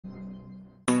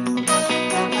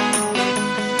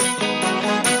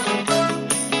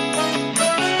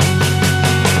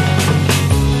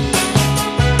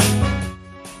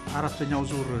አምስተኛው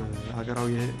ዙር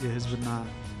ሀገራዊ የህዝብና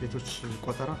ቤቶች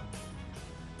ቆጠራ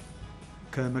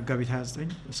ከመጋቢት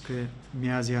 29 እስከ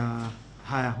ሚያዝያ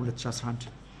 20 2011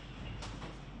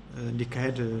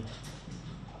 እንዲካሄድ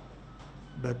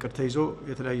በቅድ ተይዞ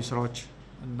የተለያዩ ስራዎች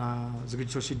እና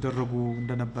ዝግጅቶች ሲደረጉ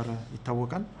እንደነበረ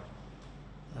ይታወቃል።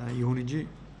 ይሁን እንጂ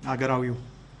ሀገራዊው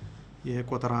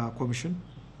የቆጠራ ኮሚሽን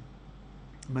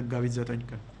መጋቢት 9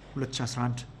 ቀን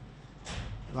 2011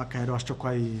 ባካሄደው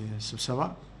አስቸኳይ ስብሰባ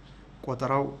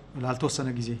ቆጠራው ላልተወሰነ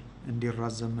ጊዜ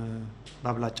እንዲራዘም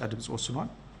በአብላጫ ድምጽ ወስኗል።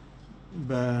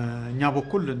 በእኛ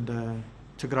በኩል እንደ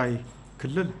ትግራይ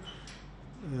ክልል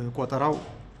ቆጠራው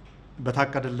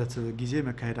በታቀደለት ጊዜ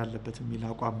መካሄድ አለበት የሚል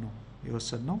አቋም ነው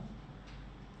የወሰነው።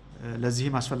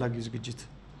 ለዚህም አስፈላጊው ዝግጅት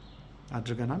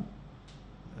አድርገናል።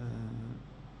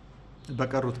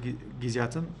 በቀሩት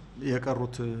ጊዜያትም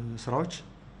የቀሩት ስራዎች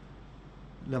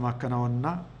ለማከናወንና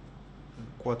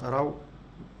ቆጠራው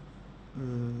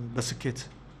በስኬት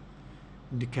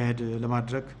እንዲካሄድ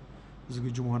ለማድረግ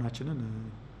ዝግጁ መሆናችንን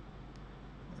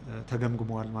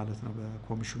ተገምግመዋል ማለት ነው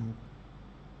በኮሚሽኑ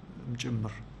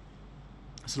ጭምር።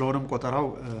 ስለሆነም ቆጠራው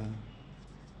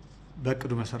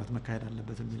በእቅዱ መሰረት መካሄድ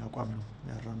አለበት የሚል አቋም ነው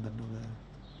ያራመድነው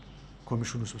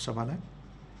በኮሚሽኑ ስብሰባ ላይ።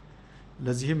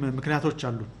 ለዚህም ምክንያቶች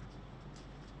አሉ።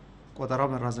 ቆጠራው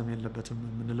መራዘም የለበትም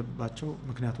የምንልባቸው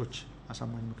ምክንያቶች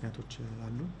አሳማኝ ምክንያቶች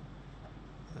አሉ።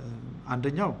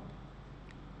 አንደኛው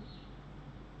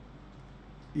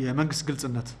የመንግስት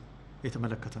ግልጽነት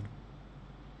የተመለከተ ነው።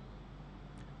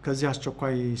 ከዚህ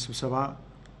አስቸኳይ ስብሰባ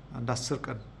አንድ 10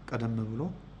 ቀን ቀደም ብሎ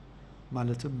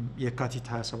ማለትም የካቲት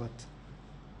 27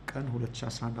 ቀን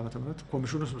 2011 ዓ.ም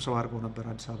ኮሚሽኑ ስብሰባ አድርገው ነበር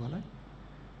አዲስ አበባ ላይ።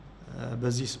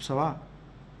 በዚህ ስብሰባ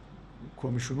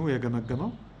ኮሚሽኑ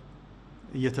የገመገመው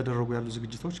እየተደረጉ ያሉ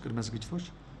ዝግጅቶች ቅድመ ዝግጅቶች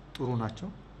ጥሩ ናቸው።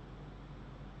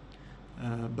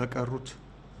 በቀሩት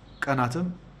ቀናትም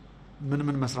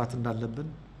ምን መስራት እንዳለብን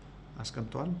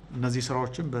አስቀምጧል። እነዚህ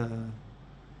ስራዎችን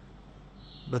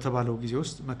በተባለው ጊዜ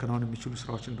ውስጥ መከናወን የሚችሉ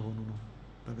ስራዎች እንደሆኑ ነው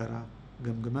በጋራ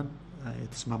ገምግመን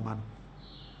የተስማማ ነው።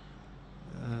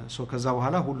 ከዛ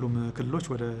በኋላ ሁሉም ክልሎች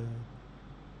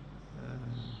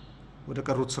ወደ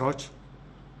ቀሩት ስራዎች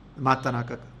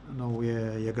ማጠናቀቅ ነው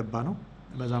የገባ ነው።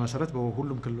 በዛ መሰረት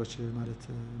በሁሉም ክልሎች ማለት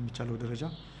የሚቻለው ደረጃ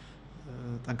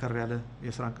ጠንከር ያለ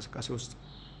የስራ እንቅስቃሴ ውስጥ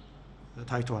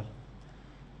ታይቷል።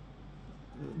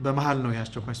 በመሃል ነው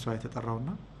ያስቸኳይ ስብሰባ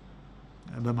የተጠራውና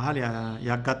በመሃል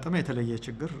ያጋጠመ የተለየ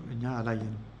ችግር እኛ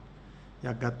አላየንም።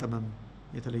 ያጋጠመም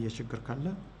የተለየ ችግር ካለ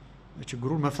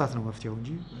ችግሩን መፍታት ነው መፍትሄው እንጂ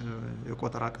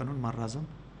የቆጠራ ቀኑን ማራዘም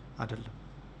አይደለም።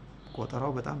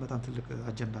 ቆጠራው በጣም ትልቅ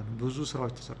አጀንዳ ነው። ብዙ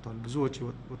ስራዎች ተሰርተዋል፣ ብዙ ወጪ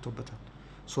ወጥቶበታል።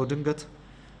 ድንገት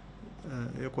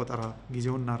የቆጠራ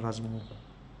ጊዜውን እናራዝመው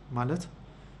ማለት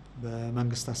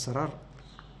በመንግስት አሰራር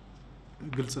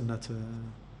ግልጽነት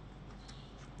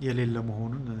የሌለ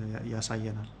መሆኑን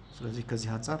ያሳየናል። ስለዚህ ከዚህ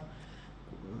አንፃር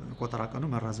ቆጠራ ቀኑ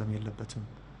መራዘም የለበትም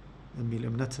የሚል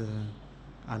እምነት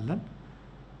አለን።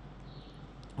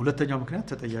 ሁለተኛው ምክንያት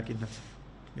ተጠያቂነት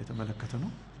የተመለከተ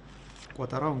ነው።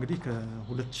 ቆጠራው እንግዲህ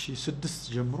ከ2006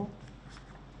 ጀምሮ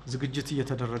ዝግጅት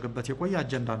እየተደረገበት የቆየ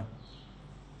አጀንዳ ነው።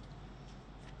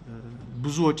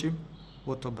 ብዙ ወጪም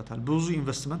ወጥቶበታል፣ ብዙ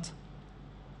ኢንቨስትመንት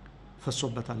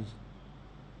ፈሶበታል።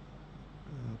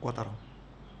 ቆጠራው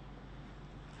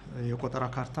የቆጠራ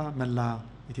ካርታ መላ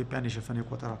ኢትዮጵያን የሸፈነ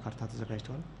የቆጠራ ካርታ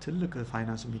ተዘጋጅቷል። ትልቅ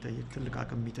ፋይናንስ የሚጠይቅ ትልቅ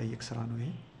አቅም የሚጠይቅ ስራ ነው ይሄ።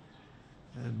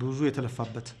 ብዙ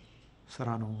የተለፋበት ስራ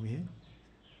ነው ይሄ።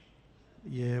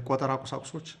 የቆጠራ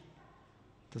ቁሳቁሶች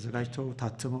ተዘጋጅተው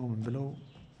ታትመው ምን ብለው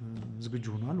ዝግጁ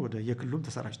ሆነዋል። ወደ የክልሉም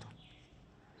ተሰራጭተዋል።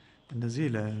 እነዚህ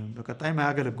በቀጣይ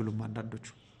ማያገለግሉም አንዳንዶቹ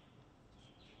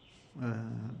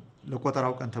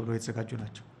ለቆጠራው ቀን ተብለው የተዘጋጁ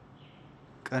ናቸው።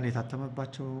 ቀን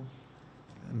የታተመባቸው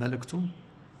መልእክቱም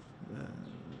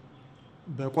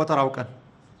በቆጠራው ቀን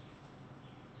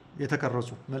የተቀረጹ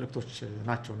መልእክቶች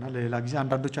ናቸውና ለሌላ ጊዜ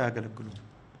አንዳንዶቹ አያገለግሉም።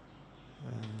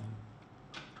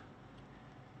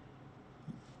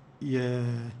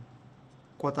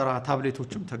 የቆጠራ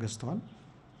ታብሌቶችም ተገዝተዋል።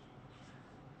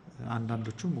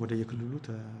 አንዳንዶቹም ወደ የክልሉ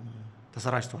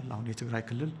ተሰራጭተዋል። አሁን የትግራይ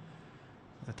ክልል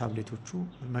ታብሌቶቹ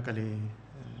መቀሌ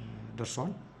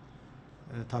ደርሰዋል።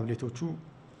 ታብሌቶቹ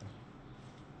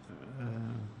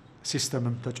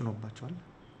ሲስተምም ተጭኖባቸዋል።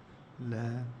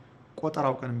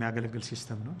 ለቆጠራው ቀን የሚያገለግል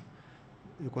ሲስተም ነው።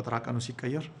 የቆጠራ ቀኑ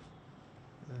ሲቀየር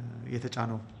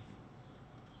የተጫነው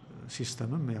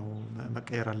ሲስተምም ያው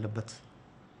መቀየር አለበት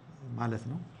ማለት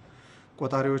ነው።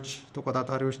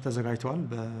 ተቆጣጣሪዎች ተዘጋጅተዋል።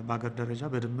 በአገር ደረጃ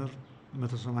በድምር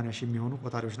 180 ሺህ የሚሆኑ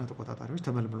ቆጣሪዎችና ተቆጣጣሪዎች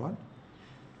ተመልምለዋል።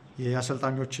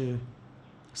 የአሰልጣኞች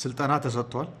ስልጠና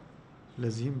ተሰጥቷል።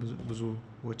 ለዚህም ብዙ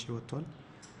ወጪ ወጥቷል።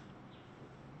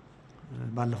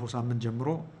 ባለፈው ሳምንት ጀምሮ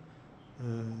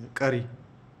ቀሪ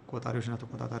ቆጣሪዎችና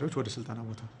ተቆጣጣሪዎች ወደ ስልጠና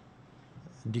ቦታ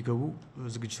እንዲገቡ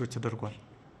ዝግጅቶች ተደርጓል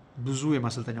ብዙ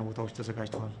የማሰልጠኛ ቦታዎች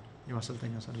ተዘጋጅተዋል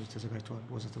የማሰልጠኛ ሰነዶች ተዘጋጅተዋል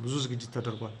ወዘተ ብዙ ዝግጅት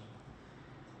ተደርጓል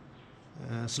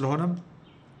ስለሆነም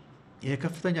ይሄ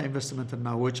ከፍተኛ ኢንቨስትመንት እና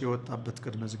ወጪ የወጣበት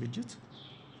ቅድመ ዝግጅት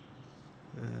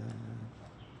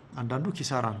አንዳንዱ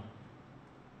ኪሳራ ነው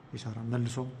ኪሳራ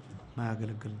መልሶ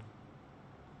ማያገለግል ነው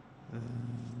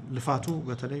ልፋቱ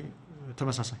በተለይ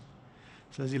ተመሳሳይ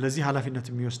ስለዚህ ለዚህ ኃላፊነት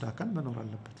የሚወስድ አካል መኖር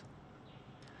አለበት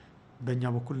በእኛ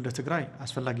በኩል እንደ ትግራይ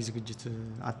አስፈላጊ ዝግጅት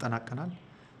አጠናቀናል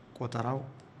ቆጠራው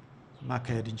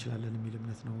ማካሄድ እንችላለን የሚል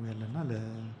እምነት ነው ያለና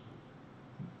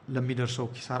ለሚደርሰው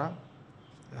ኪሳራ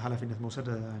ኃላፊነት መውሰድ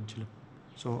አንችልም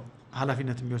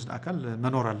ኃላፊነት የሚወስድ አካል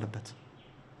መኖር አለበት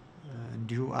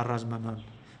እንዲሁ አራዝመናል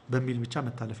በሚል ብቻ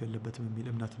መታለፍ የለበትም የሚል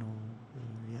እምነት ነው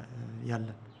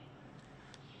ያለን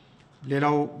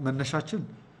ሌላው መነሻችን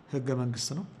ህገ መንግስት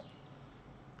ነው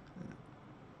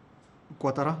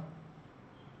ቆጠራ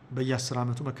በየ10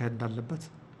 አመቱ መካሄድ እንዳለበት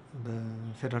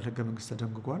በፌደራል ህገ መንግስት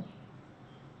ተደንግጓል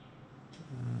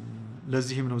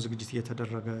ለዚህም ነው ዝግጅት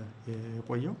እየተደረገ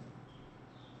የቆየው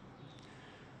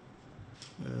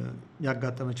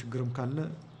ያጋጠመ ችግርም ካለ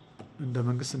እንደ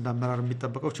መንግስት እንዳመራር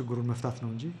የሚጠበቀው ችግሩን መፍታት ነው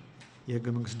እንጂ የህገ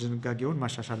መንግስት ድንጋጌውን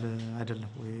ማሻሻል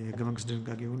አይደለም ወይ የህገ መንግስት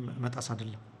ድንጋጌውን መጣስ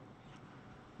አይደለም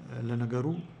ለነገሩ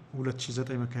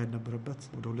 2009 መካሄድ ነበረበት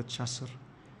ወደ 2010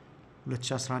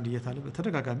 2011 እየታለ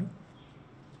በተደጋጋሚ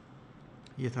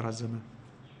እየተራዘመ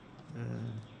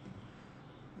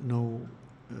ነው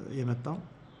የመጣው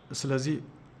ስለዚህ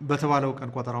በተባለው ቀን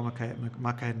ቆጠራው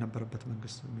ማካሄድ ነበረበት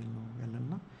መንግስት የሚል ነው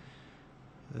ያለና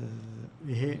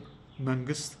ይሄ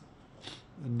መንግስት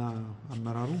እና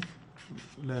አመራሩ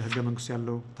ለህገ መንግስቱ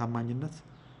ያለው ታማኝነት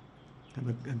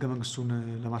ህገ መንግስቱን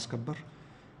ለማስከበር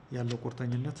ያለው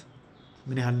ቁርጠኝነት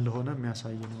ምን ያህል እንደሆነ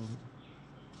የሚያሳይ ነው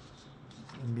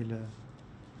የሚል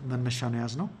መነሻ ነው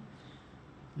ያዝነው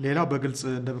ሌላው በግልጽ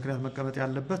እንደ ምክንያት መቀመጥ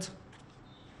ያለበት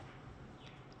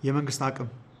የመንግስት አቅም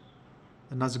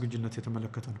እና ዝግጁነት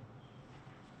የተመለከተ ነው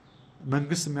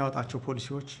መንግስት የሚያወጣቸው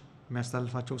ፖሊሲዎች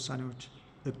የሚያስተላልፋቸው ውሳኔዎች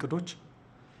እቅዶች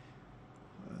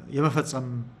የመፈጸም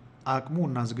አቅሙ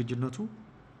እና ዝግጁነቱ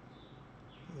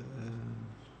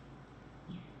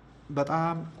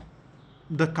በጣም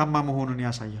ደካማ መሆኑን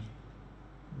ያሳያል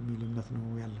የሚል እምነት ነው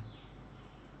ያለን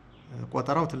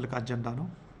ቆጠራው ትልቅ አጀንዳ ነው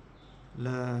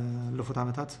ለለፉት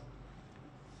አመታት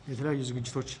የተለያዩ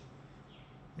ዝግጅቶች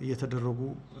እየተደረጉ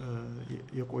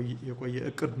የቆየ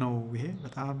እቅድ ነው ይሄ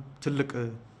በጣም ትልቅ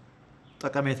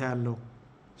ጠቀሜታ ያለው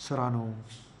ስራ ነው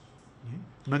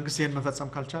መንግስት ይሄን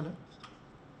መፈጸም ካልቻለ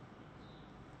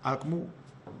አቅሙ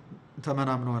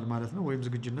ተመናምነዋል ማለት ነው ወይም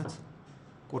ዝግጁነት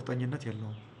ቁርጠኝነት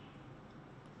የለውም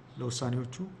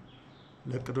ለውሳኔዎቹ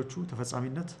ለእቅዶቹ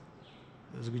ተፈጻሚነት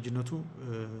ዝግጁነቱ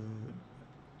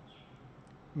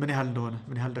ምን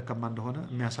ያህል ደካማ እንደሆነ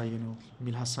የሚያሳይ ነው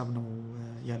የሚል ሐሳብ ነው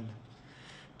ያለ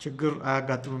ችግር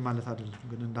አያጋጥምም ማለት አይደለም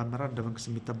ግን እንዳመራር እንደ መንግስት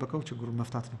የሚጠበቀው ችግሩን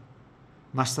መፍታት ነው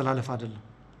ማስተላለፍ አይደለም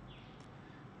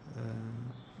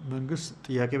መንግስት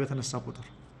ጥያቄ በተነሳ ቁጥር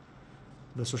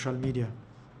በሶሻል ሚዲያ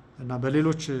እና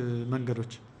በሌሎች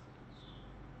መንገዶች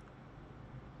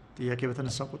ጥያቄ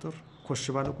በተነሳ ቁጥር ኮሽ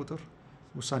ባለ ቁጥር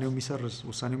ውሳኔው የሚሰርዝ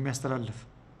ውሳኔው የሚያስተላልፍ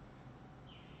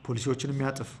ፖሊሲዎችን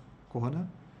የሚያጥፍ ከሆነ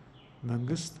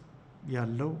መንግስት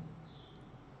ያለው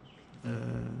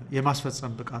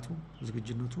የማስፈጸም ብቃቱ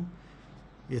ዝግጁነቱ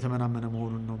የተመናመነ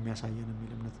መሆኑን ነው የሚያሳየን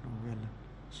የሚል እምነት ነው ያለን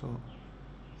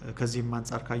ከዚህም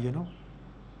አንፃር ካየነው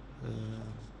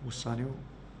ውሳኔው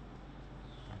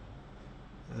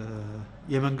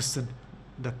የመንግስትን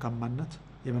ደካማነት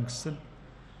የመንግስትን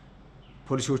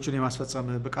ፖሊሲዎችን የማስፈጸም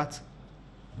ብቃት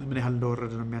ምን ያህል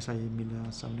እንደወረደ ነው የሚያሳይ የሚል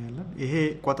ሐሳብ ነው ያለን ይሄ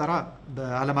ቆጠራ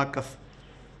በዓለም አቀፍ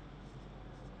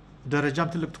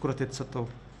ደረጃም ትልቅ ትኩረት የተሰጠው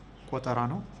ቆጠራ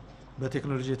ነው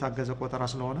በቴክኖሎጂ የታገዘ ቆጠራ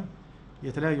ስለሆነ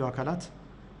የተለያዩ አካላት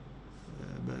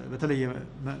በተለየ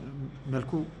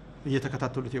መልኩ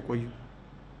እየተከታተሉት የቆዩ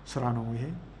ስራ ነው ይሄ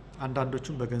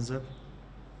አንዳንዶቹም በገንዘብ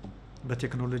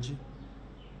በቴክኖሎጂ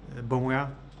በሙያ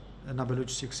እና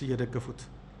በሎጂስቲክስ እየደገፉት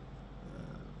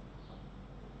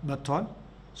መጥተዋል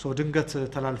ድንገት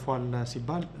ተላልፏል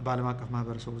ሲባል በዓለም አቀፍ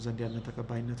ማህበረሰቡ ዘንድ ያለን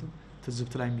ተቀባይነቱ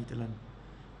ትዝብት ላይ የሚጥለን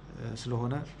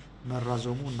ስለሆነ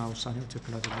መራዘሙ እና ውሳኔው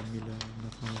ትክክል አይደለም የሚል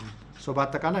እምነት ነው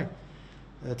በአጠቃላይ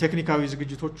ቴክኒካዊ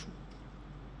ዝግጅቶች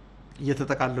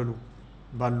እየተጠቃለሉ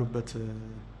ባሉበት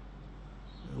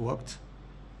ወቅት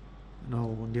ነው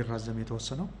እንዲራዘም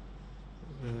የተወሰነው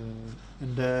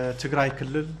እንደ ትግራይ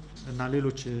ክልል እና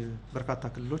ሌሎች በርካታ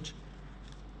ክልሎች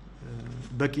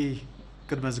በቂ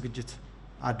ቅድመ ዝግጅት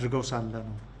አድርገው ሳለ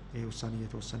ነው ይሄ ውሳኔ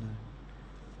የተወሰነ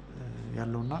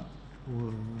ያለውና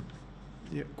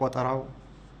ቆጠራው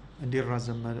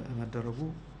እንዲራዘም መደረጉ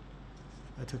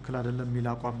ትክክል አይደለም የሚል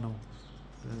አቋም ነው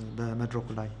በመድረኩ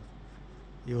ላይ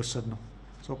የወሰድነው።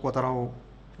 ቆጠራው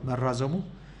መራዘሙ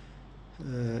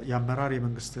የአመራር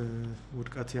የመንግስት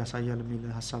ውድቀት ያሳያል የሚል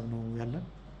ሐሳብ ነው ያለን።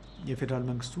 የፌደራል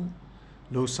መንግስቱ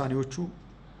ለውሳኔዎቹ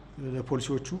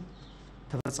ለፖሊሲዎቹ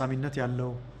ተፈጻሚነት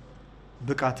ያለው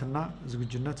ብቃትና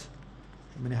ዝግጁነት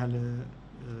ምን ያህል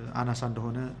አናሳ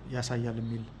እንደሆነ ያሳያል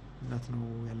የሚል እምነት ነው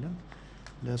ያለን።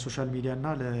 ለሶሻል ሚዲያ እና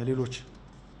ለሌሎች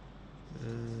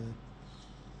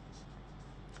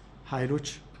ኃይሎች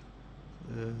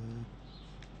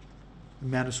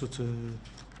የሚያነሱት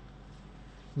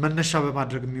መነሻ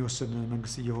በማድረግ የሚወስን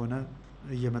መንግስት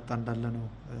እየመጣ እንዳለ ነው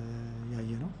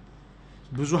ያየነው።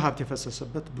 ብዙ ሀብት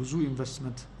የፈሰሰበት ብዙ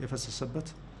ኢንቨስትመንት የፈሰሰበት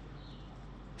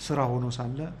ስራ ሆኖ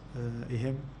ሳለ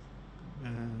ይሄም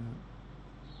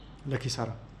ለኪሳራ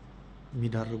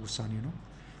የሚዳርግ ውሳኔ ነው።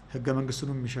 ህገ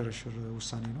መንግስቱንም የሚሸረሽር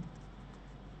ውሳኔ ነው።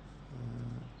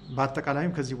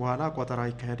 በአጠቃላይም ከዚህ በኋላ ቆጠራ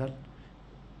ይካሄዳል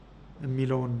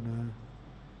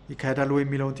ወይ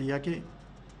የሚለውን ጥያቄ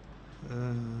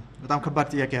በጣም ከባድ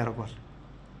ጥያቄ ያደርጋል።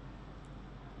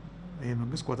 ይሄ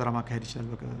መንግስት ቆጠራ ማካሄድ ይችላል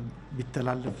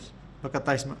ቢተላለፍ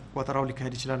በቀጣይ ቆጠራው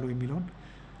ሊካሄድ ይችላል ወይ የሚለውን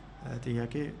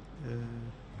ጥያቄ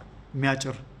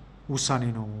የሚያጭር ውሳኔ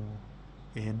ነው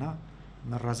ይሄና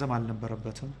መራዘም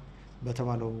አልነበረበትም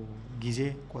በተባለው ጊዜ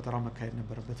ቆጠራው መካሄድ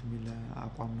ነበረበት የሚል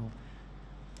አቋም ነው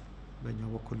በእኛ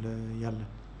በኩል ያለ።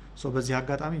 በዚህ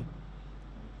አጋጣሚ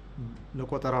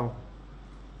ለቆጠራው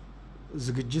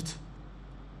ዝግጅት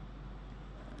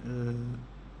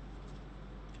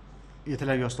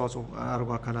የተለያዩ አስተዋጽኦ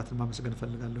አድርጎ አካላትን ማመስገን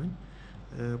ፈልጋለሁ።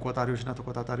 ቆጣሪዎችና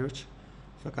ተቆጣጣሪዎች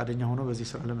ፈቃደኛ ሆነው በዚህ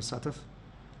ስራ ለመሳተፍ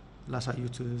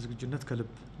ላሳዩት ዝግጁነት ከልብ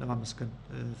ለማመስገን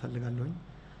ፈልጋለሁ።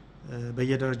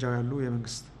 በየደረጃው ያሉ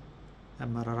የመንግስት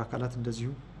አመራር አካላት እንደዚሁ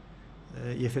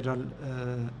የፌደራል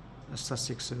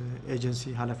ስታቲስቲክስ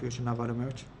ኤጀንሲ ኃላፊዎችና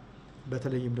ባለሙያዎች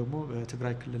በተለይም ደግሞ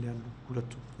በትግራይ ክልል ያሉ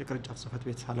ሁለቱ የቅርንጫፍ ጽህፈት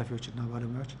ቤት ኃላፊዎችና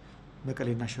ባለሙያዎች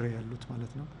መቀሌና ሽሬ ያሉት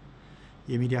ማለት ነው።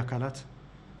 የሚዲያ አካላት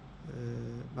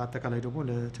በአጠቃላይ ደግሞ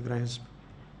ለትግራይ ህዝብ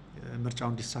ምርጫው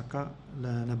እንዲሳካ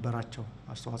ለነበራቸው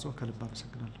አስተዋጽኦ ከልብ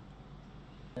አመሰግናለሁ።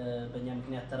 በእኛ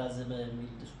ምክንያት ተራዘመ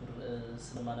የሚል ዲስኩር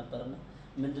ስለማ ነበርና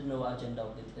ምንድነው አጀንዳው?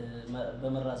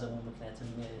 በመራዘሙ ምክንያት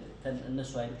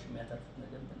እነሱ ኃይሎች የሚያተርፉት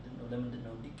ነገር ምንድነው?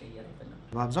 ለምንድነው እንዲቀየር የፈለጉት?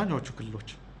 በአብዛኛዎቹ ክልሎች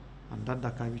አንዳንድ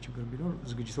አካባቢ ችግር ቢኖር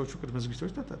ዝግጅቶቹ ቅድመ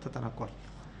ዝግጅቶች ተጠናቀዋል።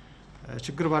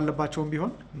 ችግር ባለባቸውም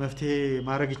ቢሆን መፍትሄ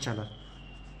ማድረግ ይቻላል።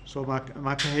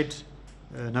 ማካሄድ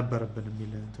ነበረብን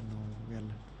የሚል እንትን ነው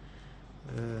ያለን።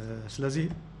 ስለዚህ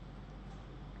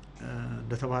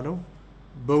እንደተባለው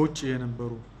በውጭ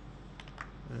የነበሩ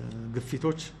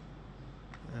ግፊቶች፣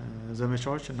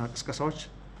 ዘመቻዎች እና ቅስቀሳዎች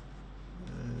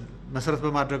መሰረት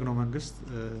በማድረግ ነው መንግስት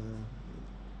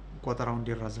ቆጠራው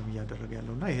እንዲራዘም እያደረገ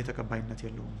ያለውና ይሄ ተቀባይነት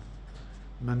የለውም።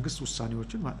 መንግስት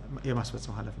ውሳኔዎችን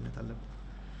የማስፈጸም ኃላፊነት አለበት።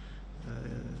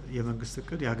 የመንግስት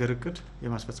እቅድ የሀገር እቅድ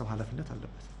የማስፈጸም ኃላፊነት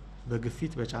አለበት።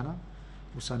 በግፊት በጫና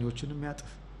ውሳኔዎችን የሚያጥፍ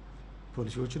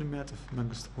ፖሊሲዎችን የሚያጥፍ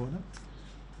መንግስት ከሆነ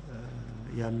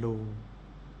ያለው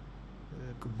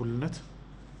ቅቡልነት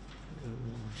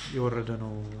የወረደ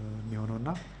ነው የሚሆነውና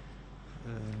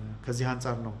ከዚህ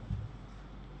አንፃር ነው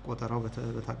ቆጠራው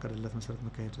በታቀደለት መሰረት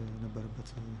መካሄድ ነበረበት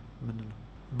ምንለው።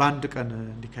 በአንድ ቀን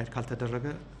እንዲካሄድ ካልተደረገ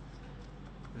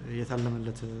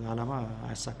የታለመለት ዓላማ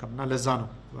አያሳካምና ለዛ ነው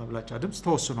በአብላጫ ድምጽ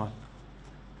ተወስኗል።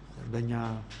 በእኛ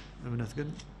እምነት ግን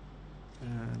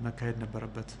መካሄድ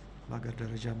ነበረበት በአገር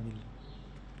ደረጃ የሚል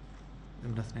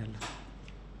እምነት ነው ያለው።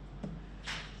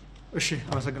 እሺ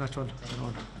አመሰግናችኋለሁ።